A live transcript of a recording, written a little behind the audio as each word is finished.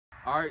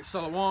Alright,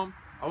 Shalom.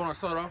 I want to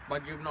start off by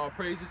giving all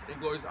praises and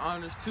glories and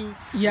honors to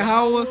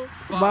Yahweh,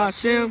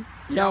 Ba'ashem,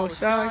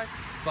 Yahushai,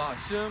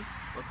 Ba'ashem,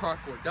 Rakar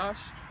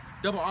Kordash.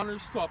 Double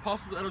honors to our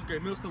apostles, elders,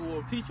 great ministers,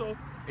 world teacher,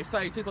 and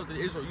salutations to the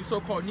Israel. You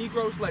so-called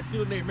Negroes,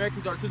 Latino, Native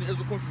Americans, are to the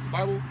Israel according to the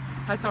Bible.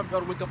 Has time for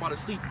y'all to wake up out of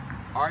sleep.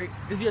 Alright,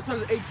 this year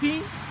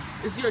 2018.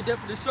 This year death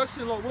and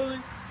destruction, Lord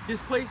willing.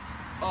 This place,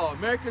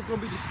 America is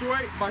going to be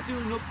destroyed by three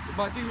nuclear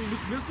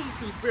missiles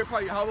to the spirit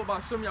part of Yahweh,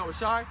 Ba'ashem,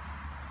 Yahushai.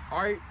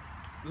 Alright.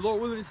 The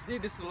Lord willing, this is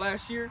it. This is the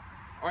last year.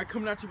 All right,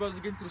 coming at you brothers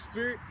again through the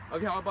spirit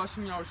of Yahweh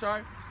Ba'ashem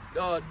Yahushai.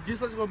 Just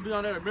like it's going to be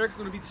on that, America's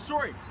going to be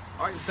destroyed.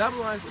 All right,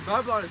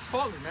 Babylon is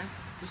falling, man.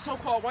 The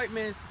so-called white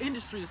man's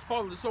industry is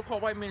falling. The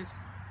so-called white man's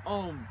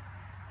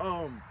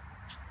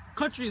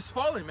country is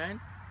falling,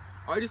 man.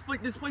 All right,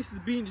 this place is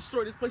being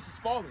destroyed. This place is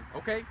falling.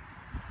 Okay.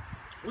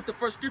 With the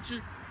first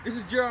scripture, this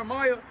is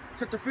Jeremiah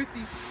chapter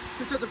 50,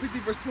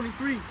 verse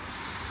 23.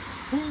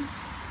 Who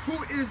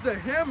is the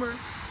hammer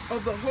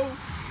of the whole?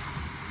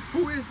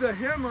 Who is the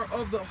hammer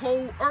of the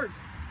whole earth,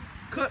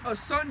 cut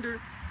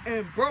asunder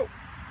and broke?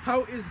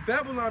 How is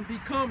Babylon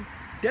become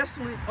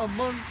desolate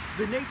among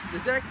the nations?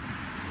 Exactly.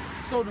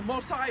 So the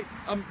Most High,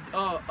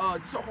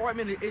 the so-called white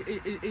man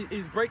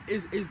is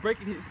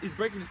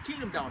breaking his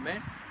kingdom down,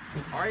 man.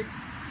 All right.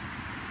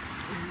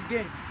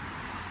 Again,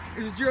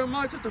 this is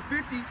Jeremiah chapter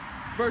 50,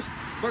 verse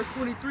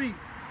 23.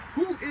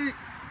 Who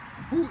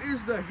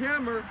is the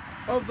hammer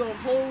of the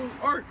whole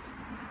earth,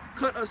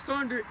 cut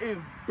asunder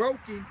and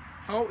broken?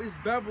 How is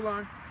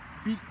Babylon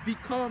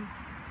become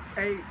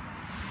a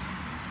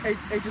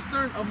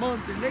discern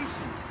among the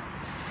nations?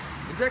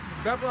 Exactly.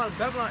 Babylon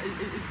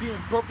is being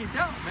broken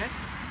down, man.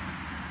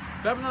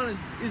 Babylon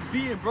is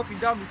being broken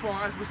down before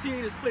our eyes. We're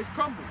seeing this place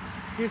crumble.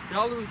 His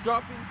dollar is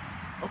dropping.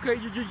 Okay,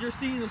 you're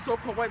seeing the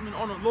so-called white man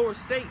on a lower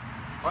state.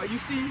 You're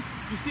seeing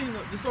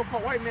the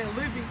so-called white man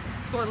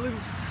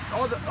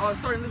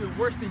starting living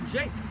worse than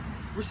Jake.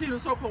 We're seeing the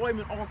so-called white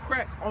man on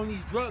crack, on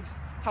these drugs.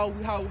 How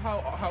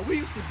we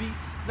used to be.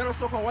 Now the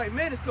so-called white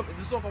man is coming.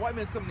 The so-called white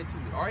man is coming into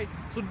it. All right.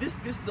 So this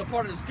is a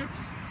part of the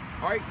scriptures.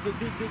 All right. The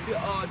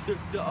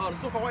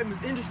so-called white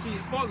man's industry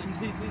is falling. His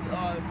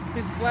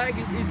flag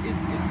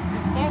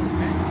is falling,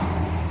 man.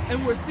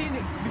 And we're seeing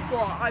it before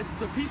our eyes.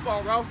 The people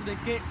are rousing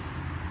against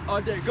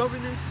their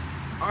governors.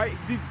 All right.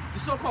 The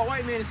so-called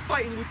white man is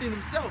fighting within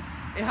himself.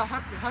 And how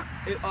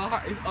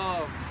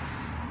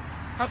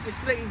can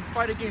Satan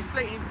fight against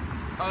Satan?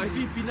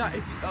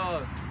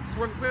 It's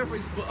worth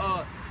paraphrasing,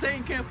 but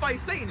Satan can't fight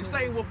Satan. If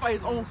Satan will fight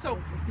his own self,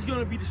 he's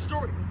gonna be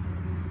destroyed.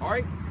 All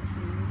right.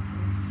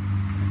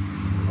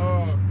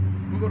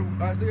 We're gonna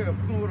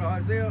go to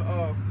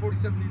Isaiah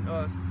 47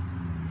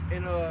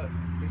 and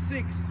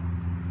 6.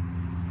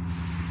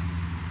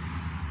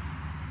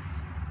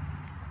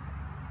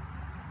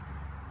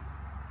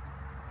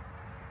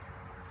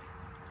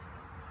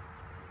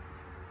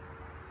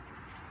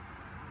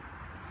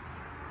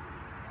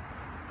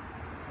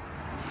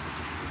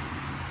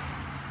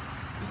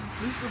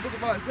 This is the book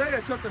of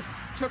Isaiah, chapter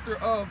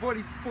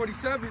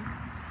 47,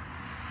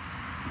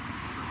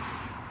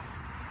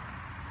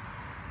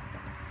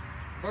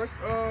 verse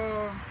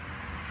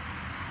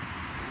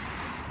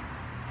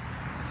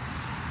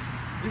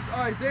this is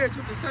Isaiah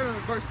chapter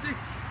 7, verse 6.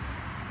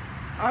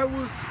 I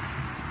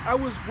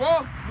was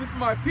wroth with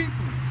my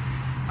people.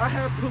 I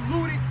have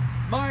polluted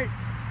my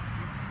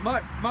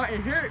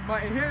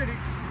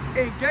inheritance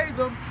and gave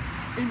them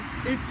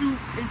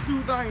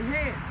into thine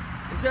hand.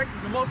 Exactly.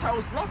 The Most High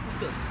was wroth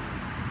with us.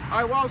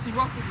 Why was he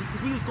wroth with us?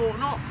 Because we was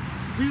going off.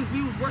 We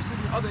was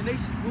worshiping other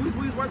nations. We was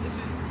worshiping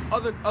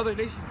other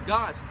nations'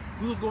 gods.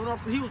 We was going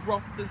off, so he was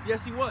wroth with us.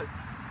 Yes, he was.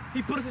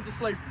 He put us into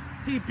slavery.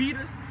 He beat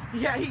us.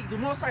 The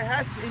Most High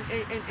has us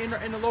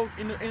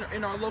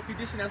in our low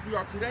condition as we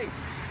are today,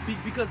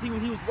 because he was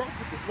wroth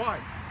with us. Why?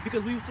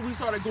 Because we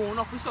started going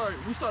off. We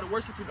started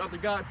worshiping other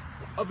gods,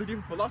 other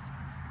different philosophies.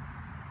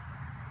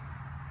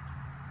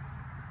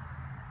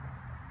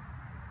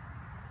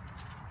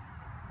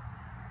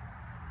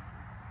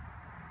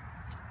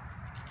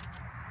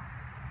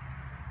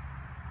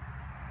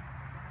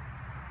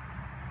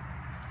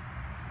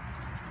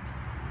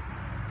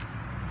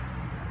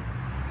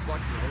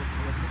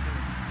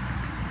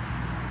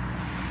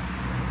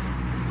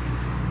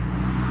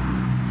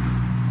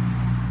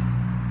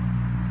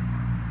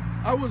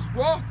 I was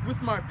wroth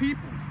with my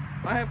people.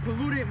 I have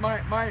polluted my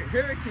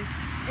inheritance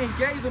and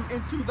gave them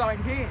into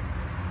thine hand.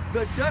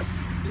 The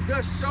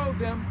dust showed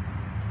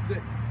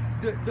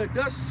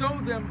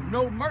them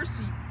no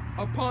mercy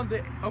upon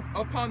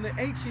the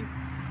ancient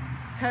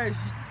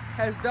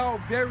has thou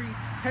very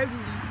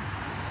heavily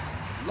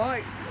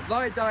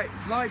lied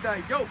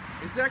thy yoke.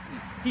 Exactly.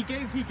 He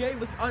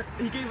gave us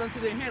unto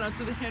the hand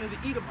of the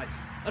Edomites,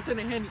 unto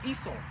the hand of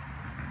Esau.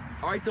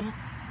 All right.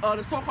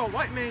 The so-called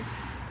white man,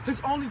 his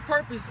only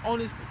purpose on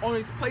his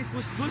place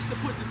was to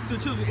put the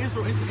children of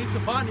Israel into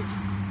bondage,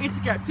 into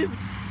captivity.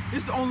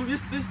 This the only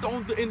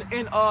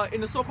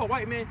in the so-called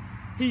white man,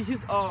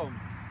 his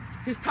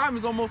time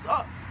is almost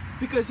up,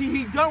 because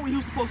he done what he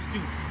was supposed to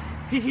do.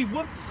 He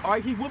whooped us. All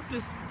right. He whooped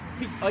us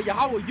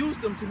Yahweh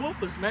used them to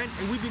whoop us, man,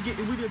 and we've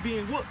been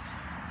being whooped,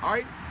 all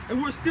right,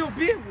 and we're still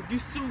being whooped. You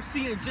still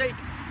seeing Jake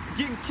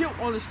getting killed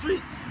on the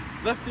streets,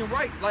 left and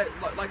right,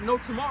 like no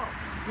tomorrow.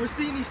 We're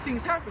seeing these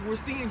things happen. We're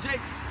seeing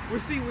Jake. We're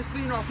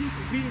seeing our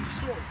people being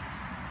destroyed.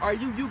 All right,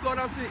 you go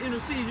down to the inner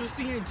cities. You're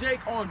seeing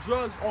Jake on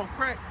drugs, on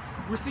crack.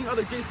 We're seeing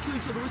other Jakes kill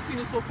each other. We're seeing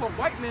this so-called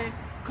white man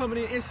coming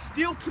in and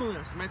still killing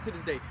us, man, to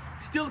this day.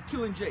 Still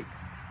killing Jake.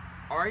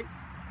 All right.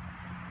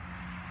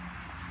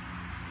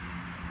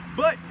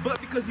 But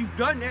because you've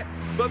done that,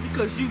 but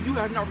because you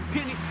have not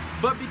repented,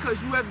 but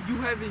because you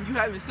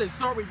haven't said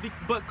sorry,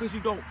 but because you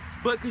don't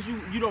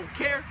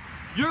care,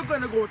 you're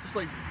gonna go into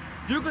slavery.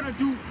 You're gonna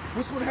do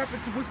what's gonna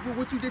happen to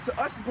what you did to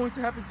us is going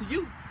to happen to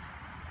you.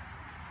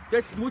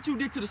 That what you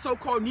did to the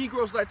so-called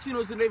Negroes,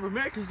 Latinos, and Native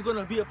Americans is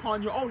gonna be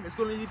upon your own. It's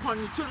gonna be upon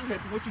your children's head.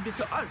 What you did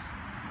to us.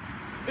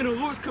 And the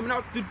Lord's coming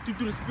out through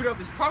the spirit of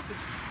His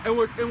prophets, and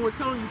we're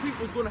telling you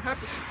people what's gonna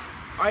happen.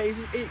 All right,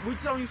 we're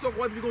telling you so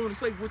white people going to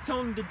slavery. We're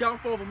telling you the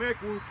downfall of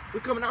America.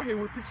 We're coming out here.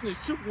 We're preaching this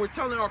truth. And we're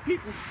telling our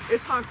people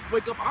it's time to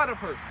wake up out of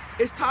her.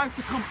 It's time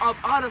to come up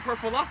out of her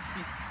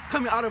philosophies,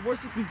 coming out of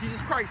worshiping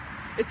Jesus Christ.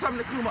 It's time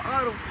to come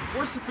out of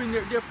worshiping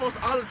their false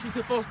idolatries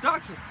and false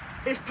doctrines.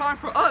 It's time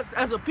for us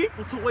as a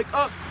people to wake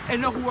up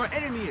and know who our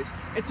enemy is,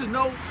 and to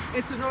know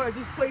that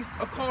this place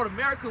called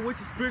America,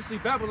 which is spiritually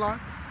Babylon,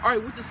 all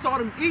right, which is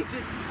Sodom,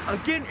 Egypt.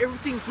 Again,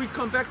 everything's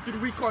come back through the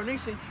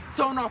reincarnation,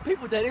 telling our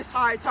people that it's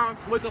high time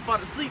to wake up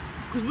out of sleep,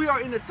 because we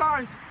are in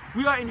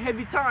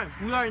heavy times.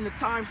 We are in the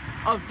times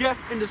of death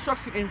and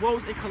destruction and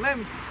woes and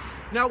calamities.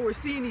 Now we're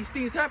seeing these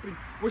things happen.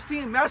 We're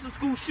seeing massive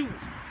school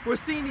shootings. We're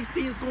seeing these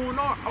things going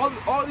on.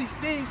 All these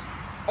things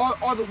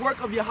are the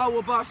work of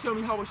Yahweh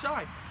Ba'ashem Yahweh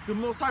Shai. The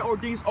Most High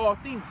ordains all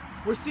things.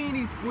 We're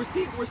seeing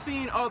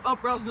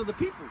uprising of the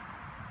people.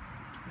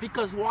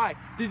 Because why?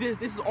 This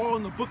is all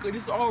in the book.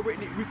 This is all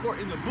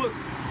recorded in the book.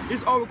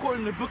 It's all recorded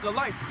in the book of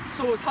life.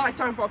 So it's high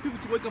time for our people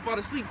to wake up out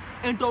of sleep.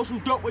 And those who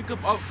don't wake up,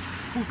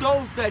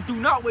 those that do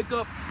not wake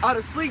up out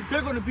of sleep,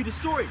 they're going to be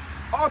destroyed.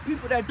 Our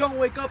people that don't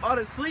wake up out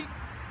of sleep,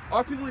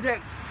 our people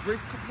that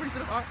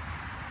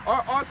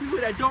our people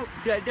that don't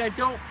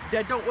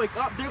wake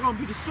up, they're going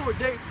to be destroyed.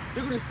 They're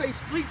going to stay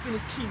asleep in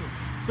His kingdom.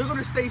 They're going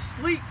to stay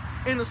asleep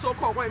in the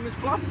so-called white man's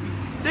philosophies.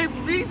 They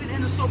believe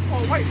in the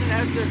so-called white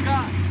man as their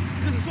God.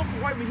 Because the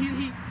so-called white man,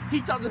 he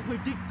tries to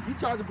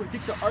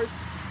predict the earth.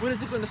 When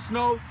is it going to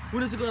snow?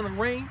 When is it going to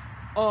rain?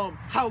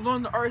 How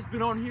long the earth's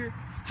been on here?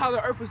 How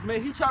the earth was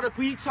made? He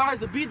tries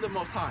to be the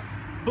Most High.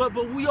 But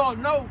we all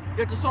know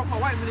that the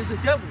so-called white man is the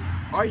devil.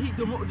 Or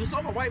the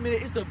so-called white man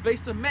is the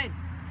base of men.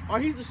 Or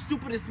he's the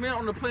stupidest man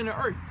on the planet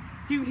Earth.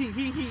 He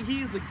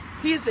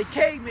is a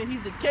caveman.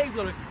 He's a cave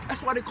dweller.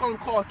 That's why they call them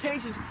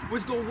Caucasians,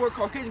 which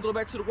Caucasian go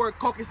back to the word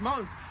Caucasus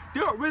Mountains.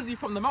 They're originally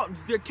from the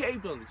mountains. They're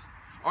cave dwellers.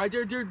 All right, they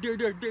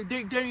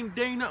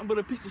ain't nothing but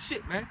a piece of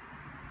shit, man.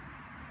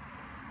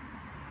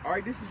 All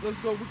right, let's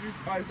go with this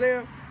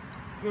Isaiah.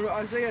 Go to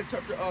Isaiah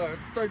chapter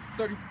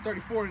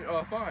 34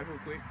 and 5 real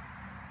quick.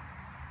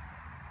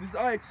 This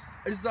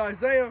is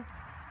Isaiah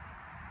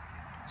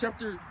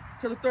chapter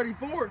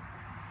 34,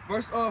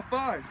 verse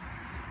 5.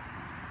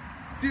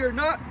 Fear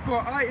not, for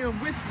I am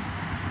with thee.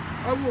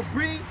 I will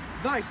bring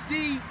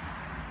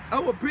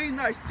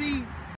thy seed